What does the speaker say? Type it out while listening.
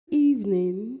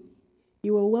evening.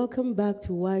 You are welcome back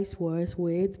to Wise Words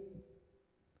with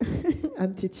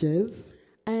Auntie Chienyeze.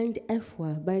 and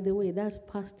Efua. By the way, that's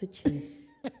Pastor Chienyeze.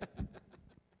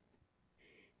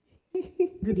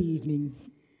 Good evening.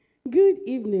 Good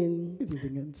evening. Good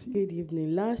evening, Auntie. Good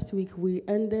evening. Last week we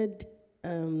ended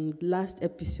last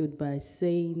episode by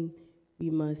saying we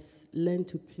must learn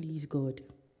to please God.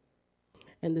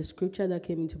 And the scripture that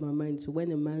came into my mind, so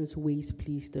when a man's ways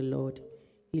please the Lord,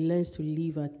 he learns to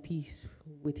live at peace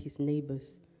with his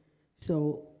neighbors.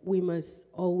 So we must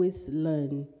always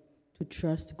learn to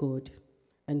trust God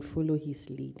and follow his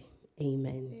lead.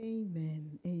 Amen.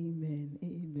 Amen. Amen.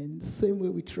 Amen. The same way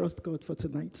we trust God for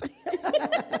tonight.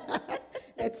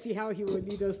 Let's see how he will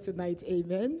lead us tonight.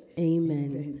 Amen. Amen.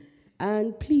 Amen.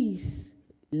 And please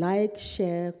like,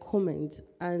 share, comment,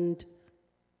 and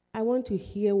I want to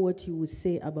hear what you would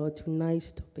say about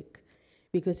tonight's topic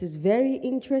because it's very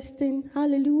interesting.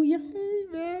 Hallelujah.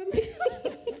 Amen.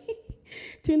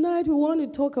 Tonight we want to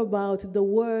talk about the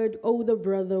word older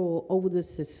brother or older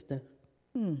sister.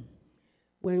 When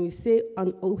we say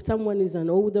someone is an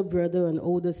older brother, an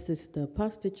older sister,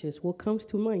 Pastor Chienyeze, what comes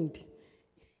to mind?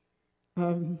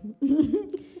 Well,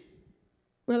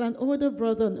 an older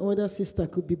brother and older sister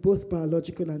could be both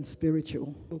biological and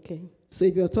spiritual. Okay. So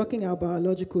if you're talking about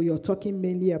biological, you're talking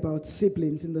mainly about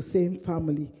siblings in the same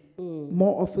family,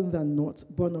 more often than not,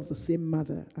 born of the same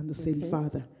mother and the same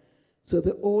father. So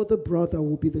the older brother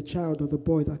will be the child or the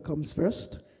boy that comes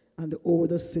first, and the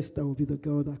older sister will be the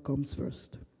girl that comes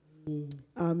first.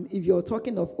 If you're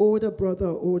talking of older brother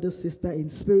or older sister in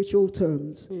spiritual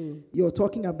terms, you're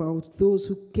talking about those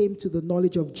who came to the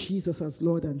knowledge of Jesus as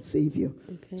Lord and Savior.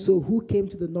 Okay. So who came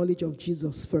to the knowledge of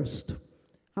Jesus first?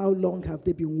 How long have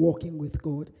they been walking with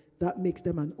God? That makes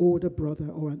them an older brother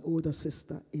or an older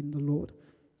sister in the Lord.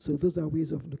 So those are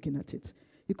ways of looking at it.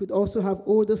 You could also have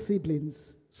older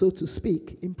siblings, so to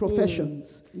speak, in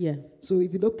professions. Yeah. So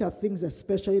if you look at things,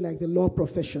 especially like the law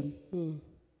profession,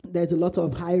 there's a lot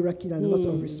of hierarchy and a lot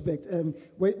of respect.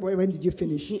 When did you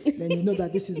finish? Then you know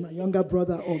that this is my younger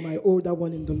brother or my older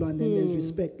one in the law, and then there's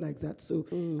respect like that. So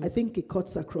I think it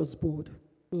cuts across board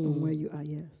on where you are,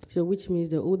 yes. So which means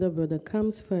the older brother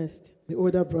comes first. The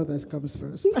older brothers comes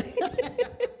first.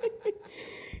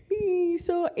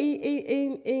 So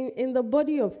in the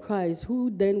body of Christ, who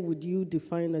then would you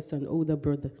define as an older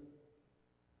brother?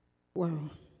 Wow.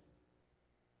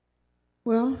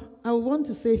 Well, I want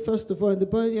to say, first of all, in the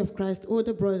body of Christ,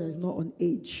 older brother is not on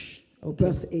age,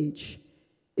 birth age.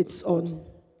 It's on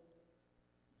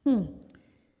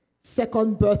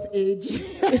second birth age.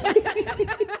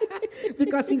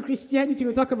 Because in Christianity,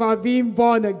 we talk about being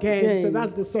born again. So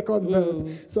that's the second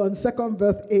birth. So on second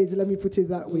birth age, let me put it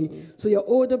that way. So your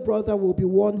older brother will be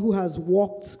one who has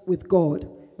walked with God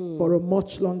for a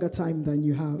much longer time than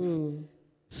you have.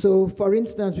 So, for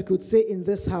instance, we could say in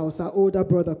this house, our older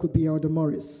brother could be Elder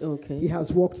Morris. Okay. He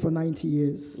has walked for 90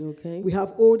 years. Okay. We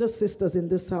have older sisters in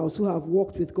this house who have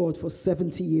walked with God for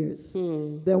 70 years.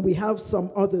 Then we have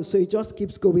some others, so it just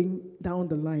keeps going down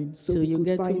the line. So you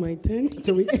get to my turn?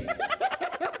 Till we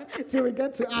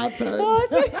get to our turn.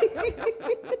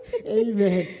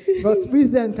 Amen. But we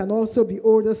then can also be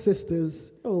older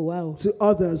sisters to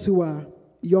others who are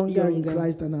younger in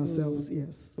Christ than ourselves.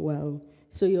 Yes. Wow.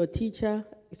 So your teacher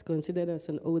is considered as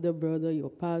an older brother, your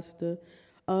pastor.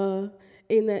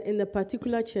 In a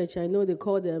particular church, I know they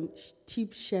call them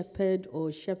chief shepherd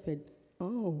or shepherd.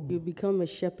 Oh. You become a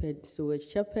shepherd. So a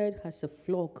shepherd has a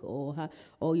flock or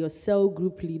your cell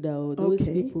group leader or those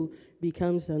people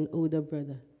becomes an older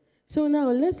brother. So now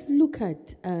let's look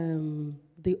at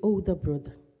the older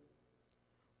brother.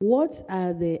 What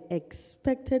are the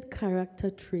expected character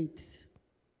traits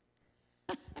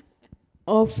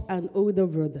of an older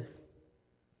brother?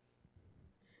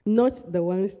 Not the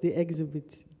ones they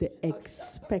exhibit, the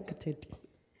expected.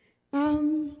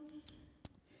 Well,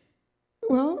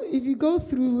 if you go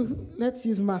through, let's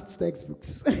use maths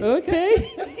textbooks.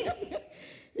 Okay.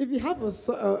 If you have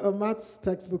a maths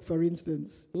textbook, for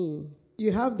instance,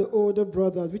 you have the older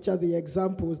brothers, which are the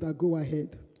examples that go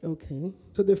ahead. Okay.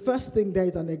 So the first thing there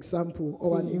is an example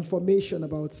or an information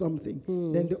about something.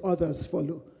 Then the others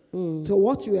follow. So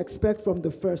what you expect from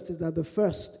the first is that the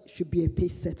first should be a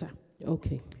pace setter.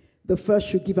 Okay. The first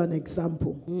should give an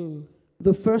example.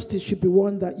 The first should be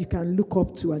one that you can look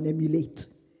up to and emulate.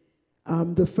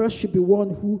 The first should be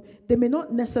one who, they may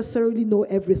not necessarily know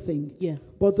everything,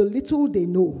 but the little they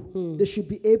know, they should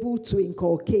be able to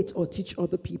inculcate or teach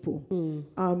other people.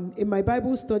 In my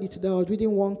Bible study today, I was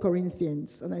reading 1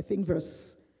 Corinthians, and I think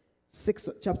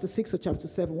chapter 6 or chapter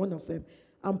 7, one of them.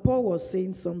 And Paul was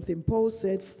saying something. Paul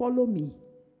said, follow me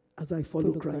as I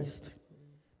follow Christ.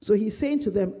 So he's saying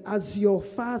to them, as your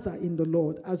father in the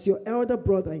Lord, as your elder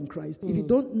brother in Christ, if you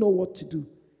don't know what to do,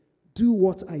 do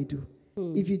what I do.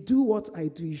 If you do what I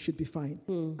do, you should be fine.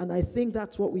 And I think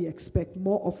that's what we expect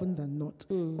more often than not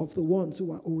of the ones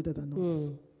who are older than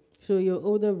us. So your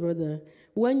older brother,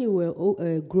 when you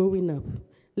were growing up,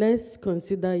 let's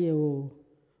consider your,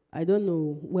 I don't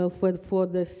know, well, for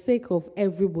the sake of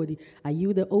everybody, are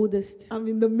you the oldest? I'm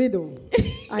in the middle.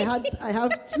 I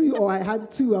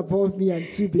had two above me and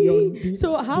two beyond me.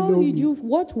 So how did you,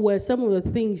 what were some of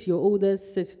the things your older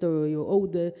sister or your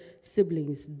older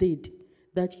siblings did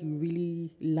that you really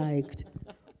liked?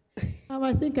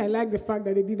 I think I like the fact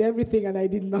that they did everything and I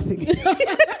did nothing.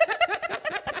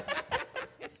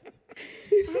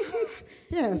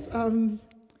 Yes,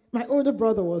 my older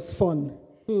brother was fun.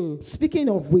 Speaking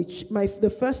of which,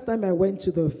 the first time I went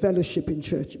to the fellowship in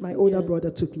church, my older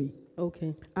brother took me.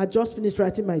 Okay. I just finished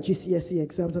writing my GCSE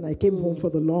exams and I came home for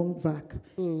the long vac.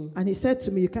 And he said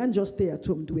to me, you can't just stay at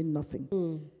home doing nothing.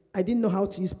 I didn't know how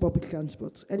to use public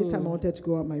transport. Anytime I wanted to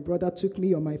go out, my brother took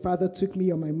me, or my father took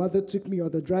me, or my mother took me, or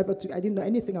the driver took me. I didn't know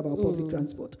anything about public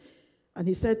transport. And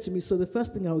he said to me, so the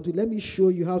first thing I'll do, let me show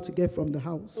you how to get from the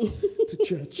house to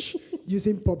church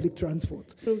using public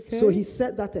transport. Okay. So he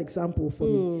set that example for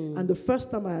me. And the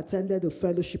first time I attended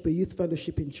a youth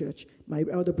fellowship in church, my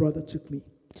elder brother took me.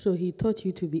 So he taught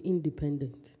you to be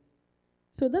independent.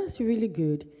 So that's really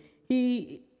good.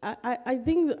 I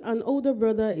think an older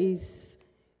brother is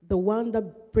the one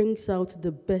that brings out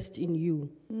the best in you.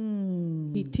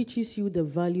 He teaches you the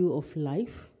value of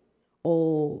life,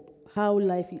 or how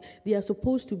life, they are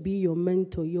supposed to be your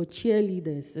mentor, your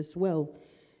cheerleaders as well.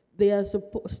 They are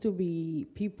supposed to be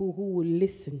people who will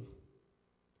listen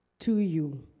to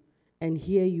you and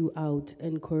hear you out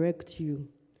and correct you.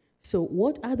 So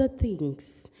what other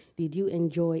things did you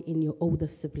enjoy in your older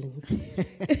siblings?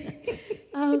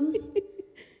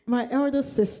 My elder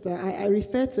sister, I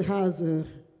refer to her as a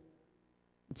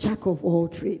jack of all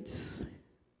trades.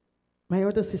 My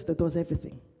elder sister does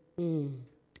everything.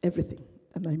 Everything.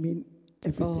 And I mean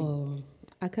everything. Oh,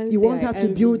 I can't you want her to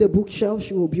build a bookshelf,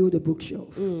 she will build a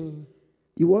bookshelf.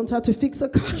 You want her to fix a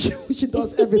car, she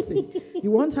does everything. You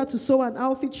want her to sew an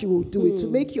outfit, she will do it. To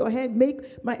make your hair,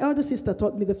 my elder sister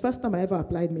taught me, the first time I ever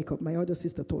applied makeup, my elder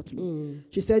sister taught me.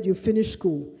 She said, you finished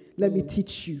school, let me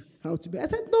teach you how to make. I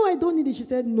said, no, I don't need it. She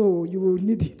said, no, you will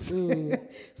need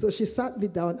it. So she sat me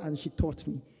down and she taught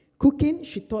me. Cooking,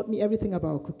 she taught me everything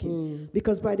about cooking.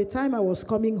 Because by the time I was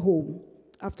coming home,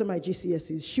 after my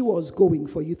GCSEs, she was going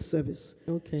for youth service.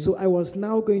 Okay. So I was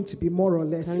now going to be more or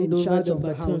less in charge of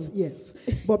the house. Yes.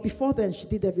 But before then, she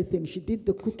did everything. She did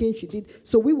the cooking.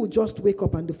 So we would just wake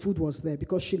up and the food was there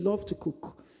because she loved to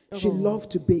cook. She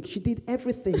loved to bake. She did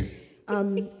everything.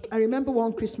 I remember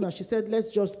one Christmas, she said, let's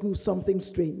just do something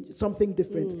strange, something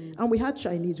different. And we had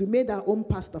Chinese. We made our own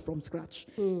pasta from scratch.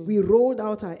 We rolled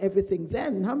out our everything.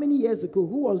 Then, how many years ago,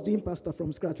 who was doing pasta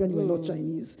from scratch when you were not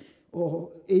Chinese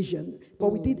or Asian?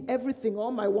 But we did everything,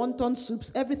 all my wonton soups,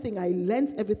 everything. I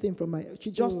learned everything from her.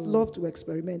 She just loved to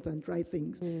experiment and try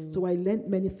things. So I learned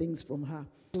many things from her.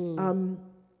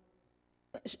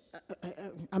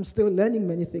 I'm still learning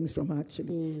many things from her,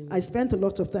 actually. I spent a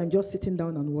lot of time just sitting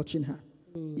down and watching her.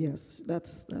 Yes,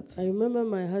 that's. I remember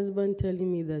my husband telling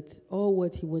me that all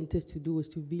what he wanted to do was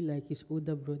to be like his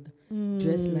older brother,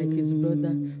 dress like his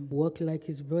brother, walk like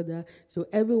his brother. So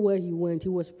everywhere he went, he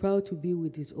was proud to be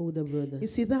with his older brother. You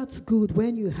see, that's good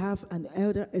when you have an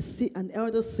elder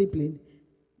sibling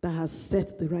that has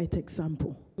set the right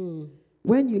example.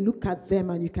 When you look at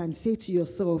them and you can say to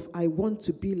yourself, I want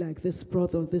to be like this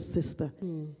brother or this sister.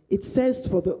 It says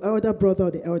for the elder brother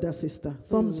or the elder sister,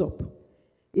 thumbs up.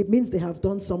 It means they have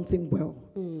done something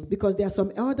well. Because there are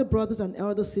some elder brothers and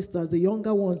elder sisters, the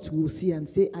younger ones who will see and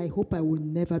say, I hope I will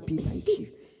never be like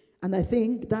you. And I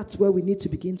think that's where we need to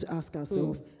begin to ask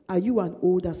ourselves, are you an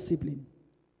older sibling?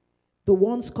 The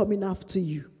ones coming after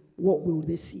you, what will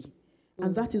they see?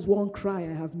 And that is one cry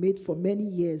I have made for many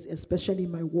years, especially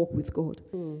in my walk with God.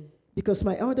 Because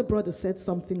my elder brother said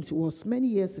something to us many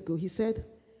years ago. He said,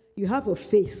 you have a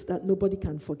face that nobody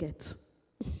can forget.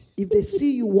 If they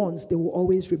see you once, they will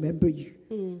always remember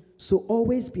you. So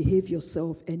always behave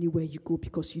yourself anywhere you go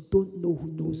because you don't know who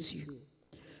knows you.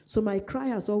 So my cry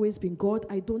has always been, God,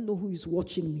 I don't know who is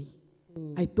watching me.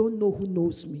 I don't know who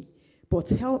knows me. But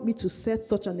help me to set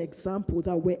such an example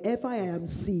that wherever I am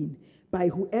seen, by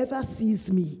whoever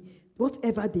sees me,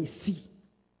 whatever they see,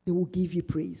 they will give you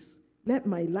praise. Let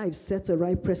my life set a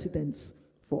right precedence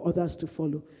for others to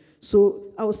follow.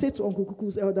 So I would say to Uncle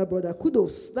Kuku's elder brother,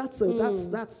 kudos. That's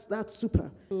super.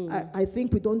 I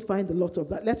think we don't find a lot of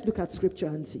that. Let's look at scripture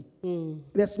and see.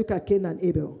 Let's look at Cain and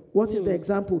Abel. What is the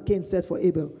example Cain set for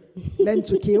Abel? Learn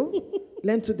to kill,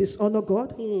 learn to dishonor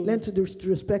God, learn to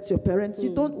disrespect your parents.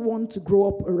 You don't want to grow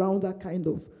up around that kind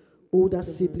of older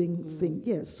sibling thing.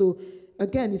 Yes. So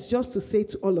again, it's just to say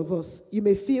to all of us, you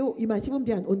might even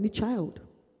be an only child.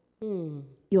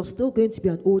 You're still going to be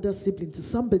an older sibling to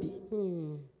somebody.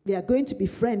 They are going to be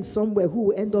friends somewhere who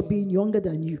will end up being younger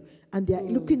than you. And they are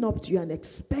looking up to you and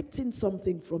expecting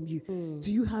something from you.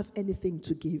 Do you have anything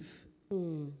to give?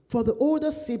 For the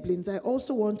older siblings, I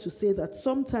also want to say that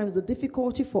sometimes the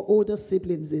difficulty for older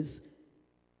siblings is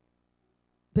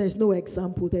there's no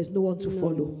example, there's no one to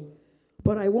follow.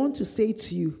 But I want to say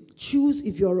to you, choose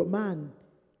if you're a man,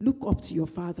 look up to your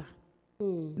father.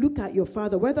 Look at your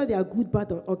father, whether they are good,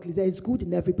 bad, or ugly, there is good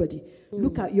in everybody.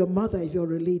 Look at your mother if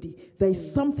you're a lady. There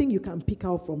is something you can pick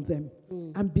out from them.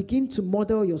 And begin to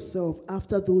model yourself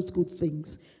after those good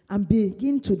things. And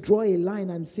begin to draw a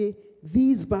line and say,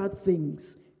 these bad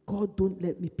things, God, don't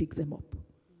let me pick them up.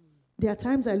 There are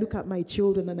times I look at my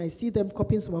children and I see them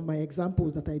copying some of my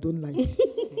examples that I don't like.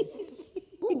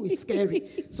 Ooh, it's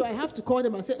scary. So I have to call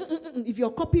them and say, if you're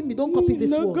copying me, don't copy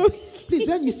this one. Please,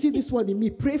 when you see this one in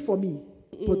me, pray for me.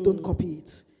 But don't copy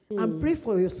it. And pray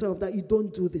for yourself that you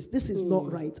don't do this. This is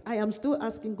not right. I am still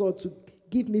asking God to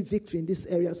give me victory in this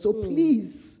area. So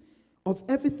please, of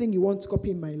everything you want to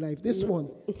copy in my life, this one,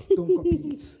 don't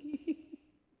copy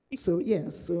it. So,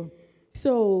 yeah,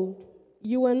 So,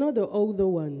 you are not the older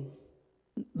one?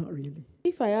 Not really.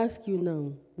 If I ask you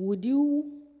now, would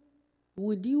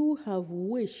you have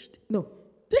wished? No.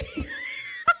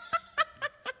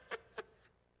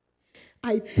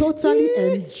 I totally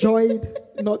enjoyed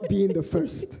not being the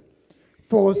first.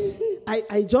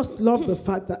 I just love the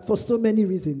fact that for so many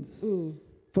reasons.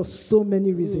 For so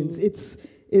many reasons.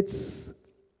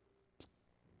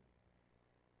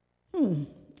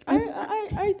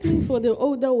 I think for the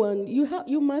older one,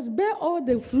 you must bear all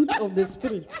the fruit of the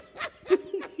Spirit.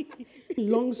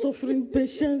 Long suffering,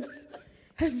 patience,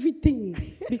 everything.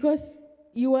 Because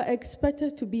you are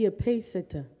expected to be a pace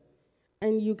setter.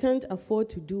 And you can't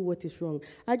afford to do what is wrong.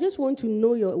 I just want to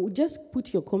know just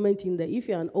put your comment in there. If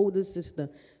you're an older sister,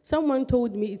 someone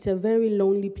told me it's a very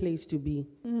lonely place to be.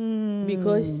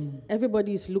 Because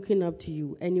everybody is looking up to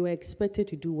you and you are expected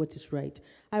to do what is right.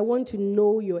 I want to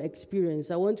know your experience.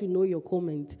 I want to know your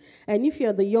comment. And if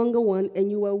you're the younger one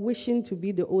and you are wishing to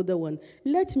be the older one,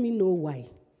 let me know why.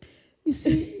 You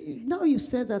see, now you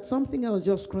said that, something else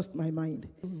just crossed my mind.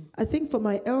 I think for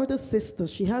my elder sister,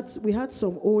 we had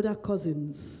some older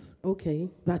cousins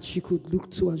that she could look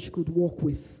to and she could walk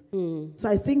with. So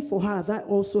I think for her, that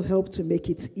also helped to make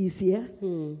it easier.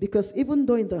 Because even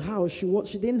though in the house, she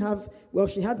didn't have,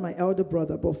 she had my elder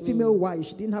brother, but female-wise,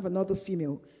 she didn't have another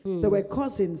female. There were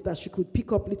cousins that she could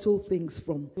pick up little things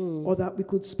from, or that we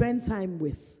could spend time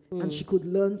with. And she could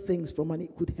learn things from, and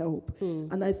it could help.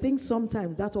 And I think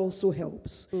sometimes that also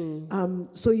helps.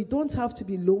 So you don't have to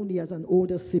be lonely as an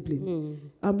older sibling.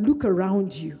 Look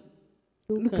around you.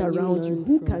 Look around you.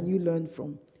 Who can you learn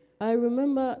from? I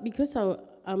remember, because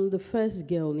I'm the first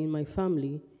girl in my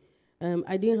family,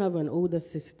 I didn't have an older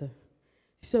sister.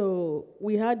 So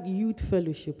we had youth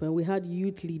fellowship and we had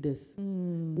youth leaders.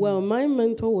 Well, my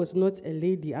mentor was not a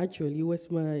lady, actually. It was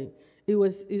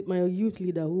my youth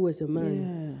leader who was a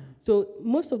man. So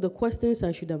most of the questions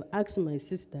I should have asked my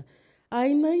sister, I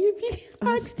naively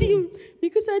asked him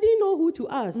because I didn't know who to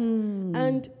ask.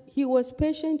 And he was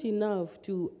patient enough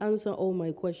to answer all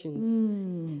my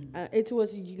questions. It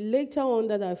was later on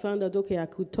that I found out, I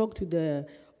could talk to the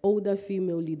older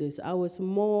female leaders. I was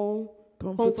more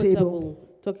comfortable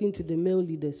talking to the male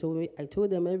leaders. So I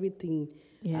told them everything.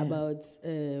 About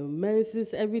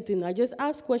menses, everything. I just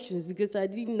asked questions because I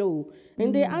didn't know.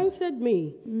 And they answered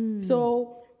me.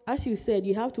 So, as you said,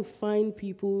 you have to find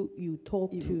people you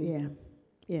talk to.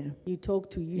 You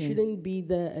talk to. You shouldn't be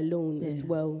there alone as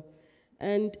well.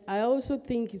 And I also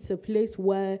think it's a place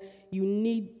where you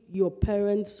need your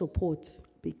parents' support.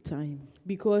 Big time.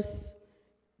 Because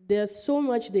there's so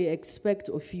much they expect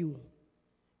of you.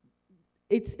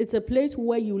 It's a place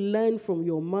where you learn from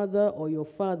your mother or your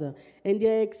father, and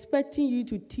they're expecting you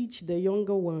to teach the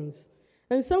younger ones.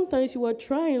 And sometimes you are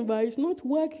trying, but it's not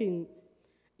working.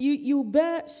 You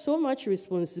bear so much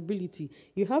responsibility.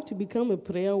 You have to become a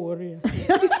prayer warrior.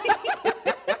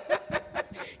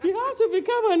 You have to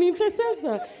become an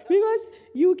intercessor, because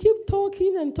you keep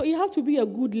talking and you have to be a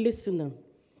good listener.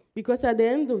 Because at the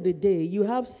end of the day, you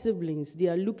have siblings. They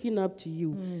are looking up to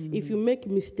you. If you make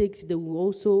mistakes, they will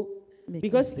also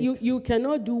Because you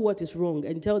cannot do what is wrong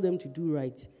and tell them to do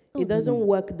right. It doesn't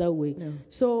work that way. No.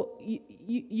 So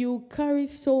you carry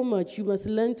so much. You must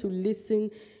learn to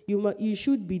listen. You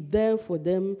should be there for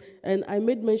them. And I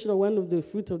made mention of one of the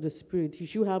fruit of the Spirit. You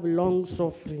should have long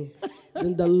suffering.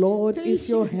 And the Lord is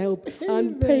your help.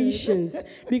 And patience.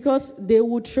 Because they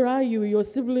will try you. Your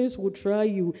siblings will try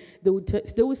you. They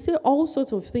will say all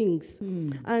sorts of things.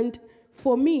 And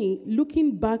for me,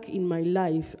 looking back in my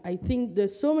life, I think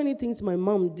there's so many things my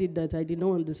mom did that I did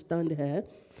not understand her.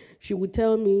 She would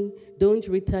tell me, don't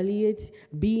retaliate,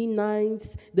 be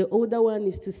nice, the older one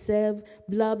is to serve,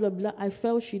 blah, blah, blah. I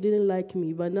felt she didn't like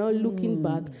me, but now looking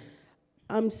back,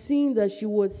 I'm seeing that she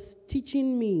was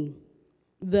teaching me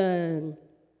the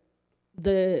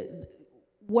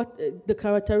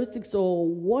characteristics or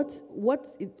what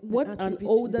an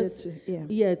older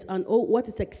what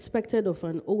is expected of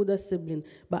an older sibling,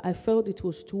 but I felt it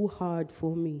was too hard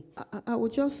for me. I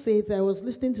would just say that I was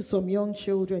listening to some young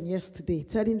children yesterday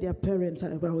telling their parents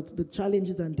about the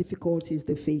challenges and difficulties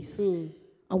they face. And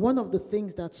one of the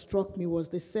things that struck me was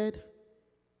they said,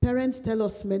 parents tell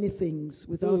us many things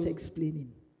without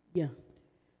explaining. Yeah.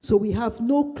 So we have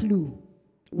no clue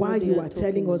why you are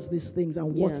telling us these things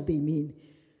and what they mean.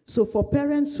 So for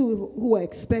parents who are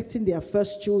expecting their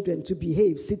first children to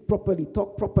behave, sit properly,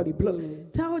 talk properly,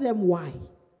 tell them why.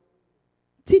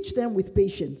 Teach them with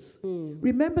patience.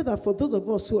 Remember that for those of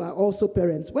us who are also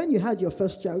parents, when you had your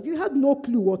first child, you had no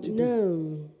clue what to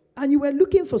do. And you were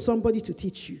looking for somebody to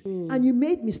teach you. And you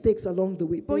made mistakes along the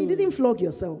way, but you didn't flog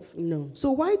yourself. No.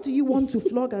 So why do you want to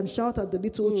flog and shout at the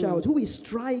little child who is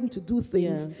trying to do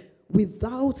things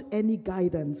without any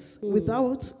guidance,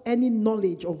 without any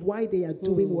knowledge of why they are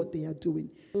doing what they are doing?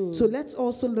 So let's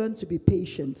also learn to be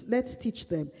patient. Let's teach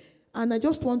them. And I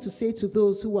just want to say to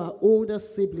those who are older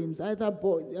siblings, either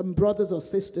brothers or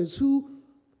sisters, who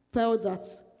felt that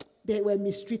they were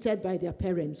mistreated by their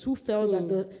parents, who felt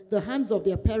that the hands of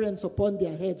their parents upon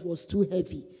their heads was too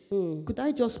heavy. Could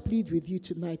I just plead with you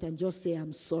tonight and just say,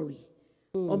 I'm sorry?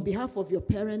 On behalf of your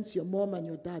parents, your mom and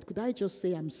your dad, could I just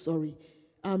say, I'm sorry?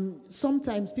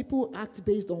 Sometimes people act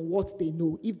based on what they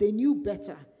know. If they knew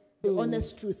better, the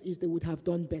honest truth is they would have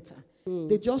done better.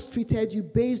 They just treated you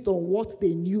based on what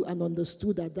they knew and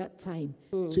understood at that time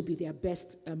to be their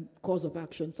best course of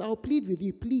action. So I'll plead with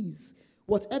you, please,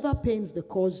 whatever pains they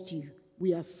caused you,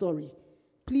 we are sorry.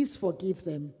 Please forgive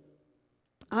them.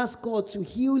 Ask God to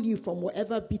heal you from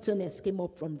whatever bitterness came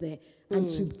up from there and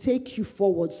to take you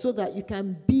forward so that you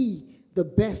can be the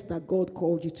best that God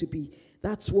called you to be.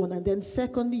 That's one. And then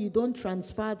secondly, you don't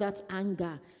transfer that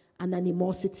anger and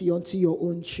animosity onto your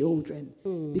own children.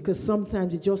 Because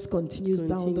sometimes it just continues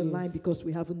down the line because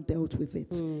we haven't dealt with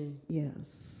it.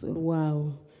 Yes. So.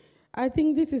 Wow. I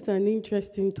think this is an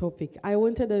interesting topic. I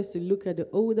wanted us to look at the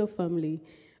older family,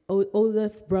 older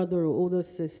brother or older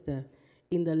sister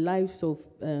in the lives of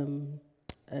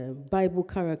Bible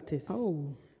characters.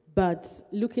 But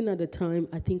looking at the time,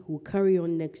 I think we'll carry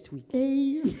on next week.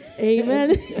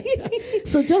 Amen.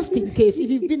 So just in case, if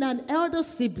you've been an elder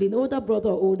sibling, older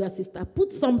brother or older sister,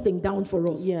 put something down for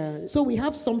us. Yeah. So we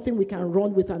have something we can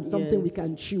run with and something we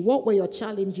can chew. What were your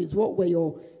challenges? What were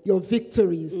your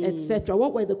victories, etc.?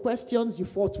 What were the questions you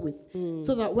fought with?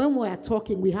 So that when we are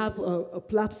talking, we have a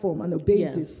platform and a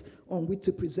basis on which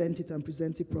to present it and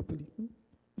present it properly.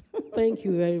 Thank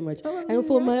you very much. And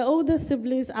for my older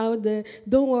siblings out there,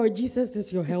 don't worry, Jesus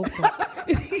is your helper.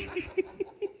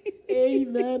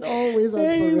 Amen. Always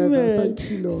and forever.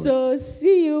 Thank you, Lord. So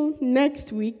see you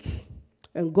next week,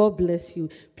 and God bless you.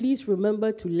 Please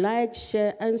remember to like,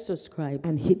 share, and subscribe.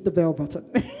 And hit the bell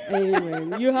button.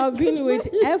 Amen. You have been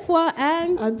with Efua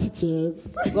and Auntie Cheers.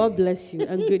 God bless you,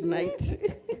 and good night.